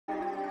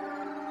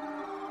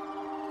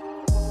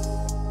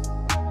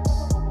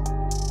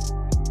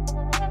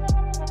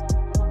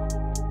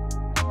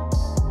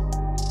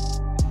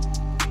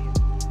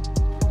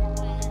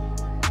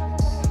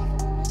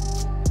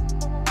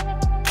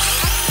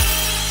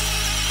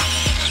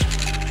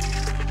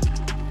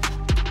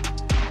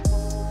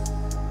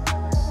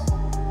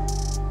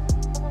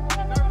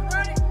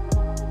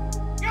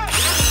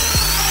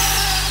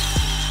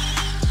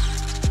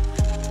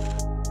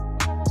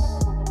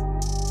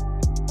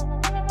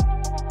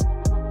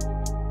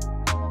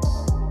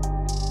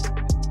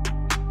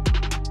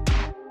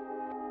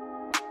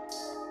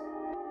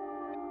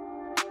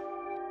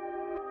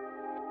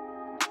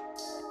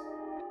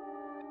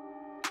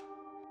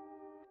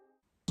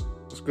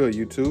What's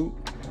good, YouTube?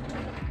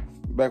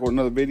 Back with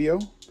another video.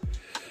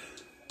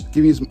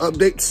 Giving you some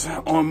updates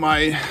on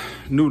my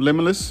new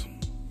limitless.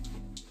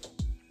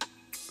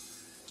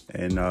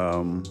 And I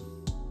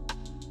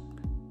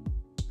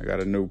got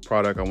a new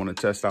product I want to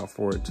test out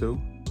for it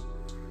too.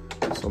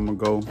 So I'm gonna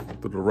go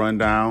through the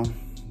rundown,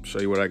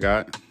 show you what I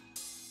got.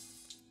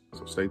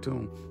 So stay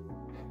tuned.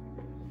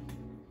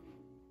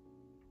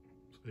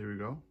 So here we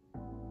go.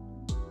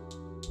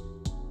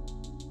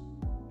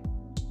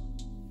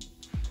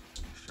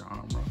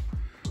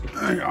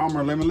 Your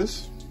Armor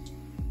Limitless.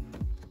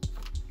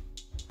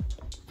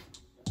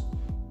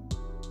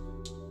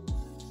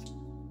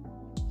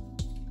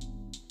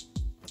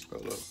 Oh,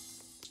 look.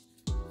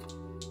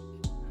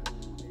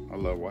 I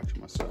love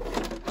watching myself.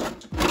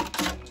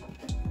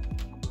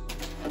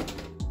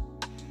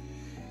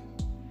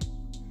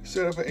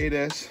 Set up an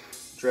 8S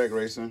drag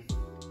racing,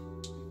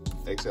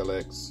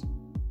 XLX,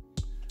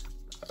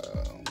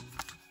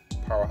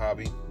 Power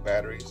Hobby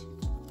batteries.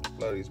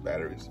 Love these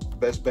batteries.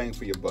 Best bang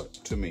for your buck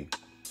to me.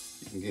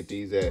 You can get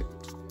these at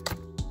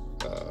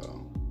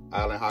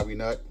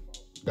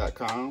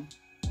islandhobbynut.com.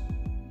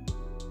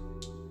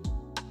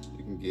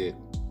 You can get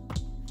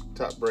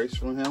top brace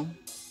from him,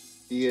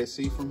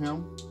 ESC from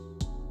him,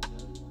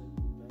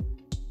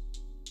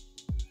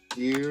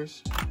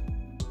 gears.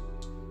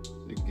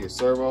 You can get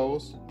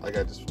servos. I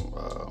got this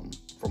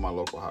from my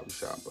local hobby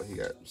shop, but he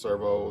got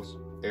servos,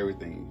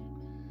 everything.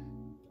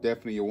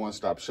 Definitely your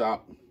one-stop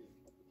shop.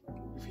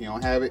 If he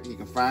don't have it, he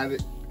can find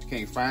it. If you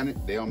can't find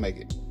it, they don't make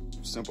it.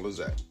 Simple as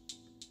that.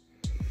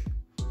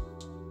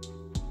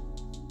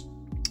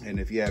 And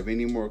if you have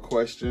any more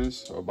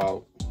questions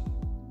about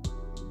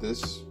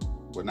this,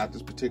 well, not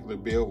this particular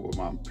build, but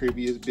my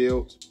previous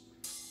builds,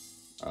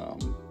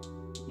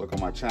 look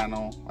on my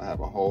channel. I have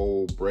a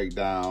whole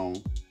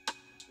breakdown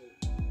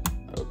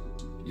of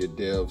your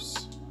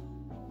diffs,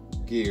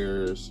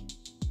 gears,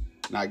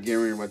 not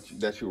gearing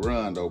that you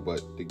run though,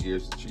 but the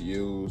gears that you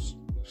use,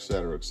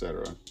 etc.,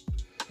 etc.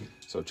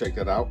 So check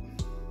that out,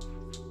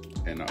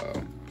 and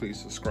please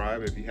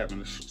subscribe if you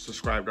haven't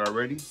subscribed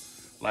already.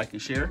 Like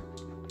and share.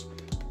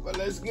 But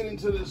let's get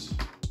into this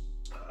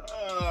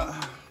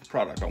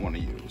product I want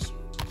to use.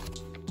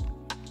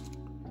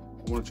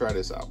 I want to try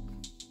this out.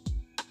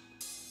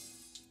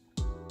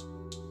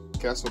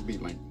 Castle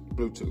B-Link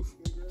Bluetooth,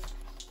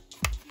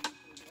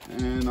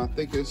 and I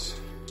think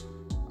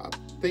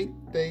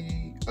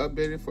they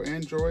updated for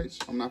Androids.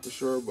 I'm not for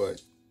sure,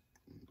 but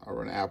I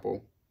run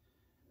Apple.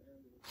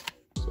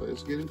 So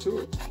let's get into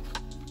it.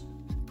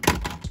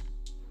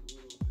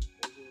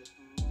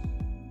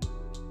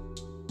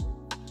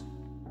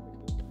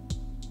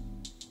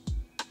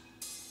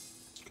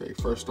 Okay,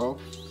 first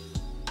off,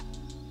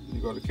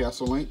 you go to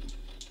Castle link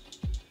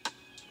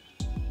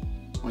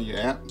on your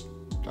app,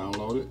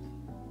 download it.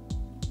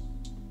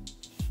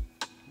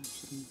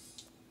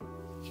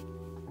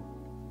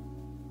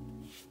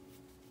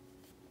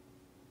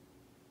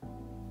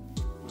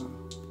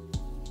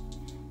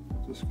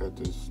 Just got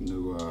this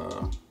new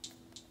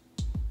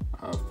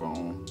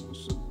iPhone.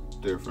 It's a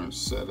different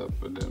setup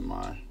than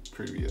my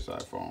previous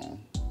iPhone.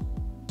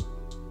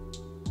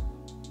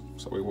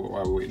 So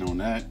while we're waiting on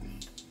that,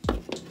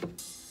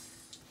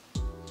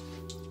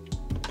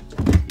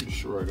 I'm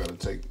sure I gotta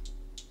take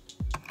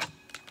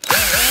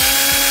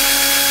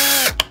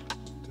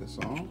this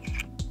on.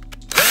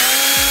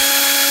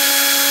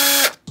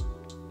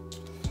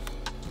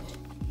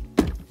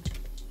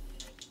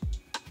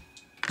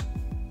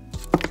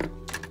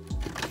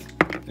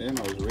 And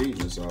I was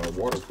reading it's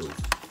waterproof.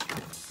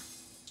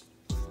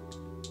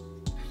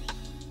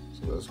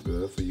 So that's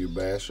good for you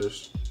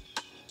bashers,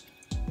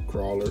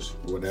 crawlers,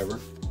 whatever.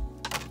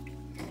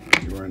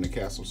 You run the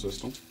Castle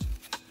system.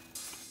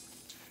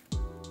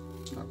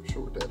 Not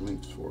sure what that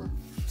link's for.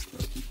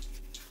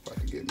 If I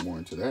could get more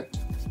into that.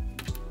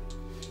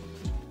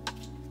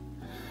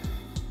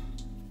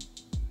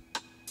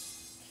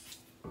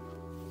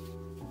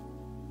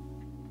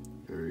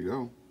 There you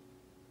go.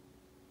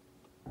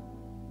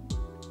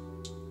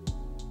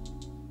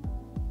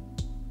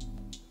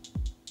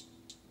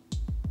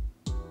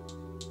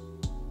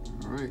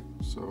 All right,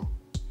 so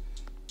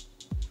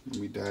let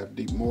me dive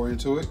deep more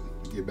into it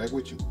and get back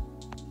with you.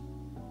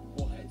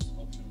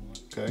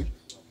 Okay.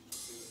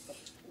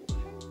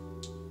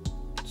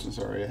 Since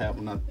I already have,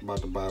 I'm not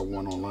about to buy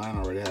one online.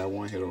 I already have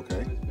one. Hit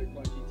OK.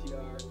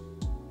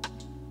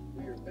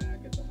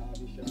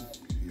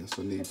 Yes,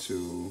 I need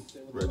to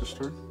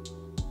register.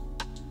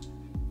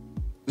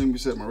 Let me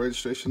set my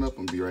registration up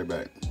and be right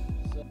back.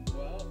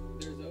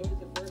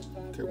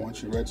 Okay,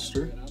 once you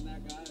register,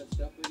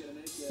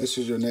 this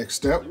is your next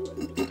step.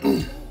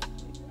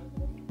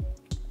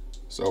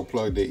 So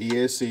plug the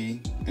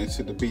ESC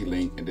into the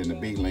B-Link and then the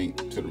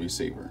B-Link to the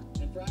receiver.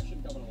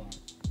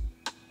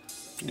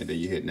 And then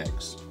you hit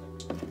next.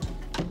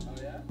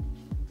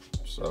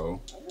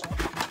 So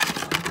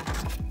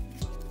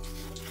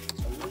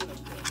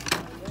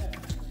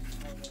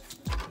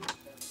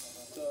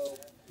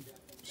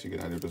you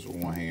can do this with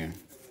one hand.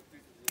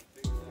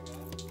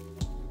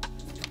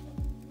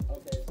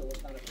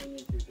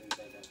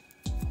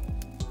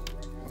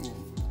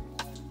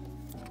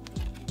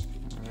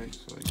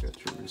 so you got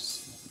your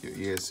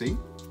ESC.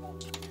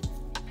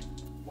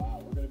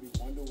 Wow, we're going to be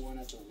 1-to-1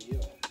 at the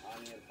wheel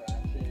on the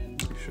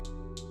infraction.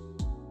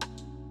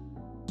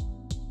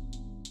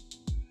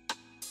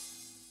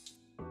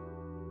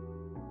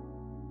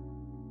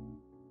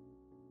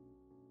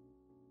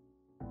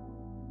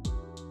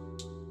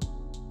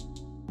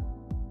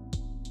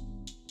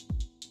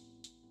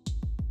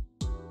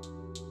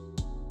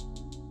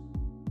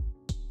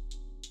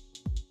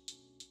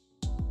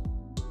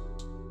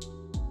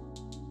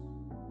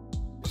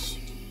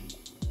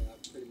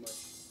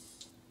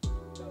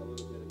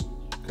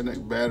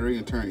 Connect battery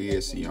and turn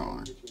ESC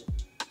on.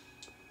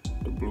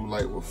 The blue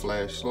light will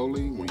flash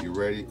slowly. When you're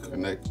ready,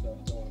 connect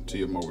to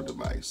your mobile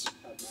device.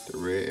 The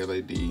red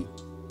LED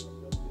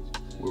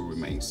will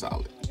remain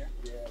solid.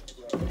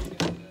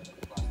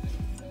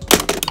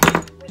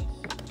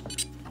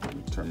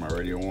 Turn my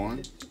radio on.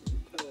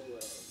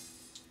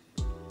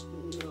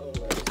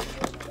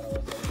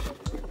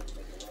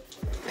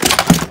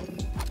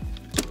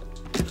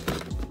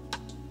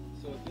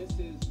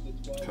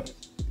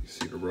 You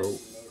see the road?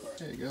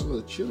 Hey, got a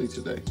little chilly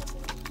today.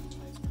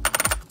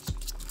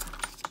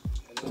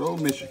 Good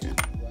old Michigan.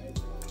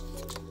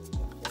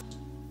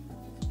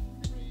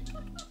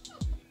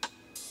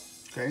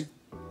 Okay.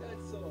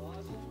 That's so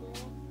awesome, bro.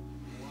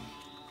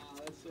 Wow,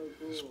 that's so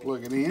cool. Just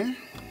plug it in.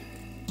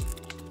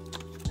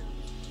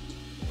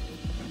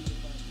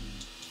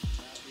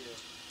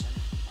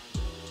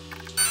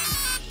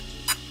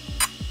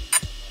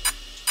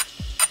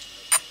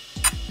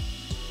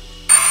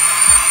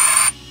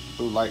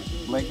 Blue light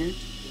blinking.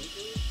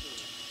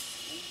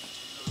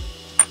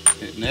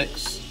 Hit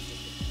next.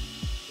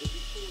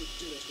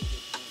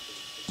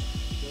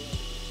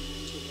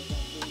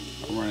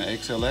 I'm running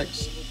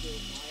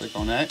XLX. Click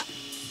on that.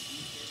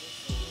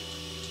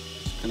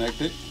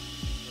 Connect it.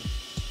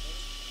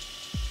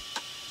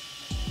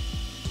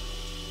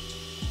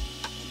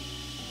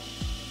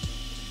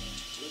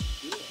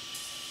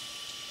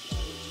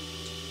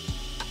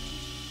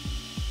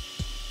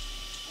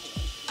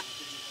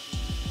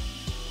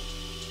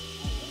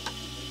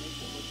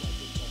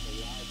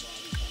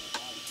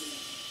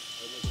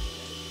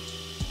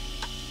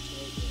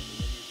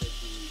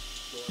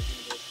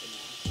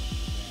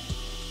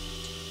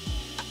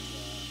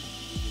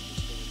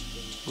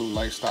 Blue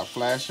light stop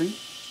flashing.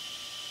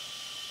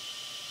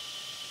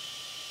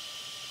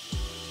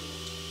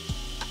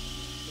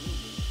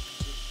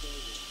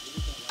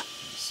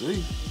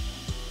 See,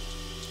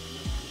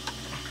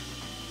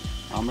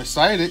 I'm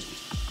excited.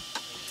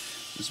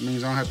 This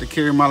means I don't have to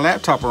carry my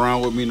laptop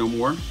around with me no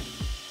more.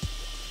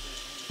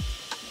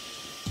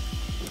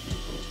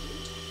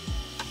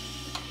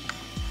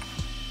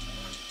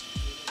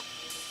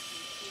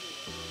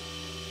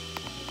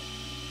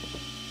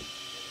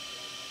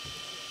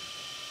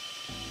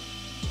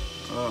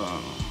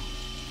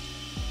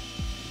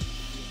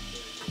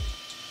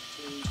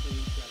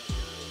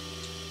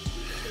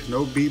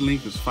 No beat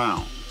link is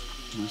found.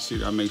 Let's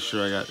see, I make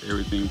sure I got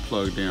everything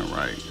plugged in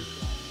right.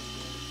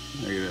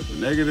 Negative to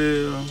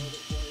negative.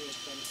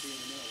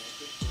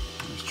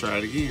 Let's try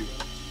it again.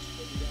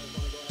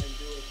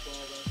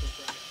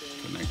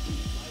 Connecting.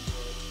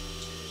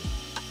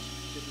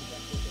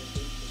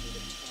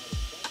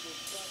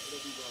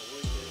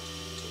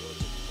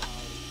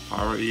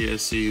 Power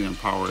ESC and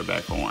power it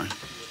back on. All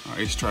right,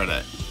 let's try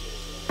that.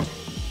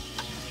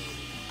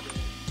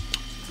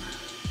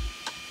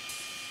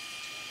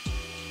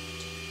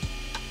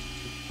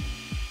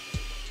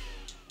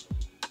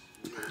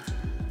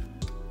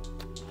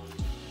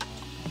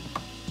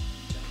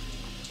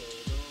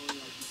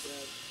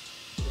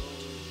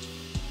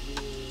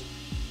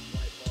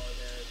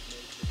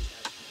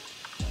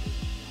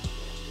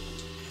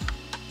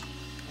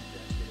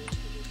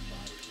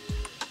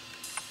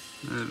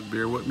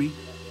 Bear with me.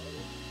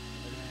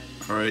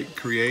 All right,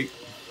 create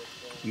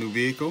new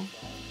vehicle.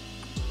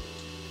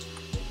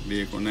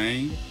 Vehicle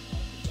name.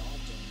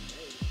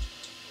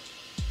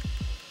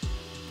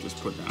 Just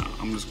put down.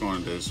 I'm just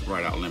going to just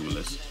write out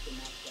Limitless.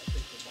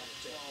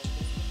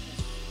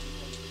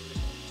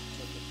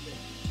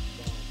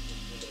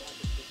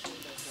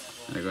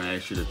 They're going to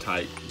ask you to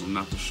type. I'm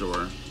not for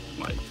sure.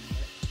 Like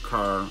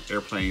car,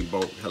 airplane,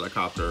 boat,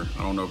 helicopter.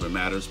 I don't know if it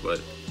matters, but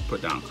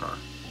put down car.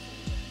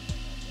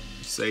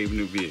 Save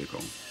new vehicle.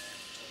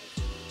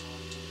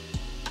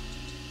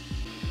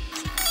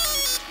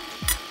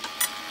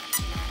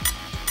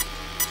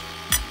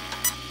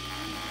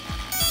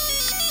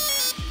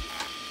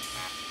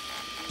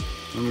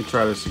 Let me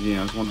try this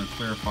again. I just want to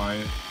clarify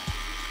it.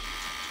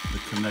 The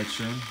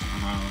connection,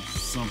 how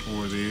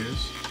simple it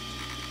is.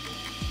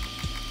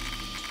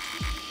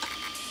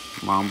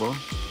 Mamba.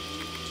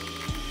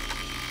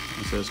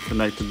 It says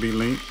connect to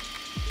B-Link.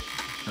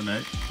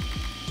 Connect.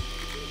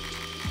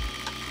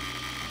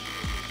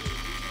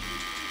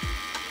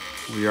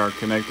 We are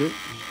connected.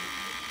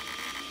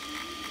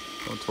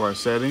 Go to our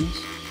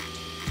settings.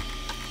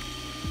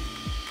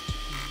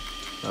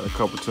 Got a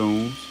couple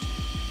tunes.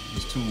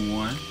 Just tune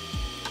 1.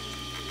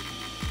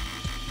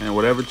 And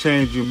whatever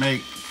change you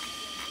make,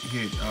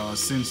 hit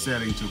send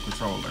setting to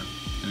controller.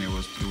 and it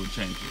would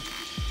change it.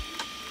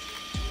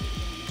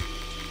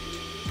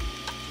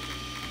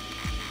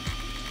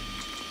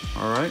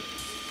 All right.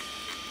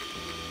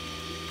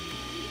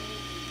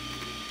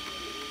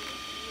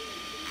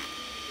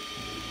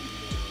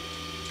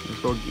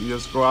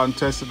 Just go out and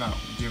test it out.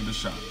 Give it a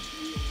shot.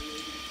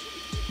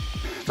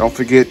 Don't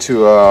forget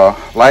to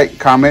like,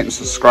 comment, and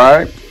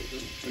subscribe.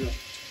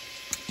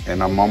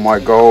 And I'm on my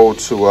goal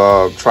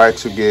to try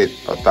to get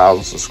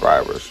 1,000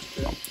 subscribers.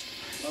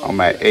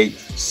 I'm at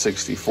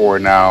 864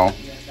 now.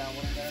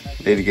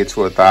 Need to get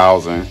to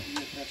 1,000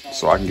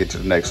 so I can get to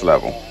the next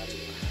level.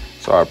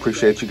 So I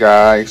appreciate you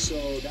guys.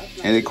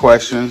 Any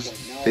questions,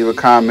 leave a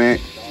comment.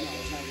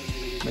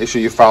 Make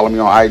sure you follow me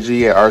on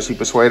IG at RC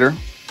Persuader.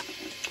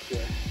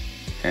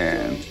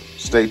 And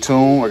stay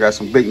tuned. I got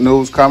some big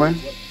news coming.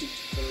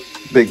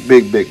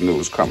 Big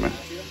news coming.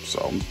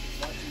 So,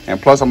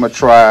 and plus I'm gonna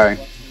try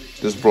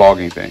this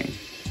vlogging thing.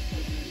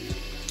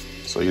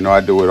 So you know I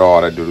do it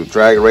all. I do the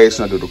drag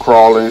racing, I do the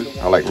crawling.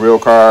 I like real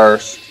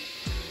cars,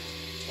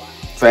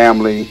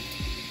 family.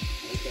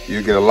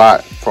 You get a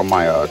lot from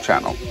my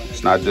channel.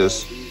 It's not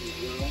just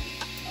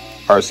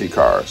RC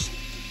cars.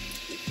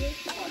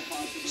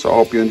 So I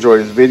hope you enjoy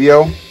this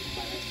video.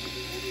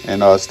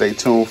 And stay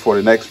tuned for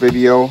the next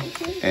video.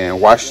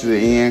 And watch to the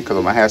end because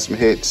I'm going to have some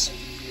hits,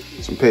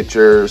 some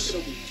pictures.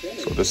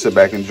 So just sit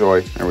back,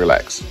 enjoy, and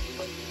relax.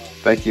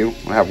 Thank you,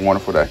 and have a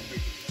wonderful day.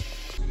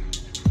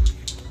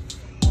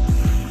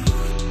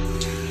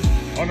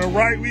 On the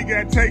right, we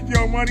got Take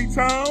Your Money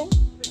Tom.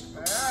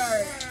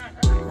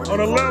 On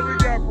the left, we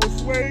got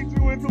Persuade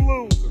You Into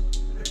Losing.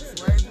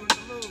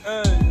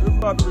 Hey, it's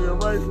about to be a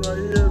race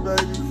right here,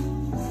 baby.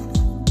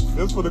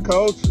 This for the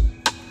culture.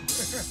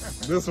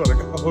 This for the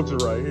culture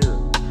right here.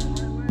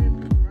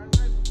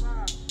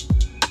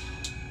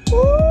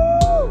 Woo!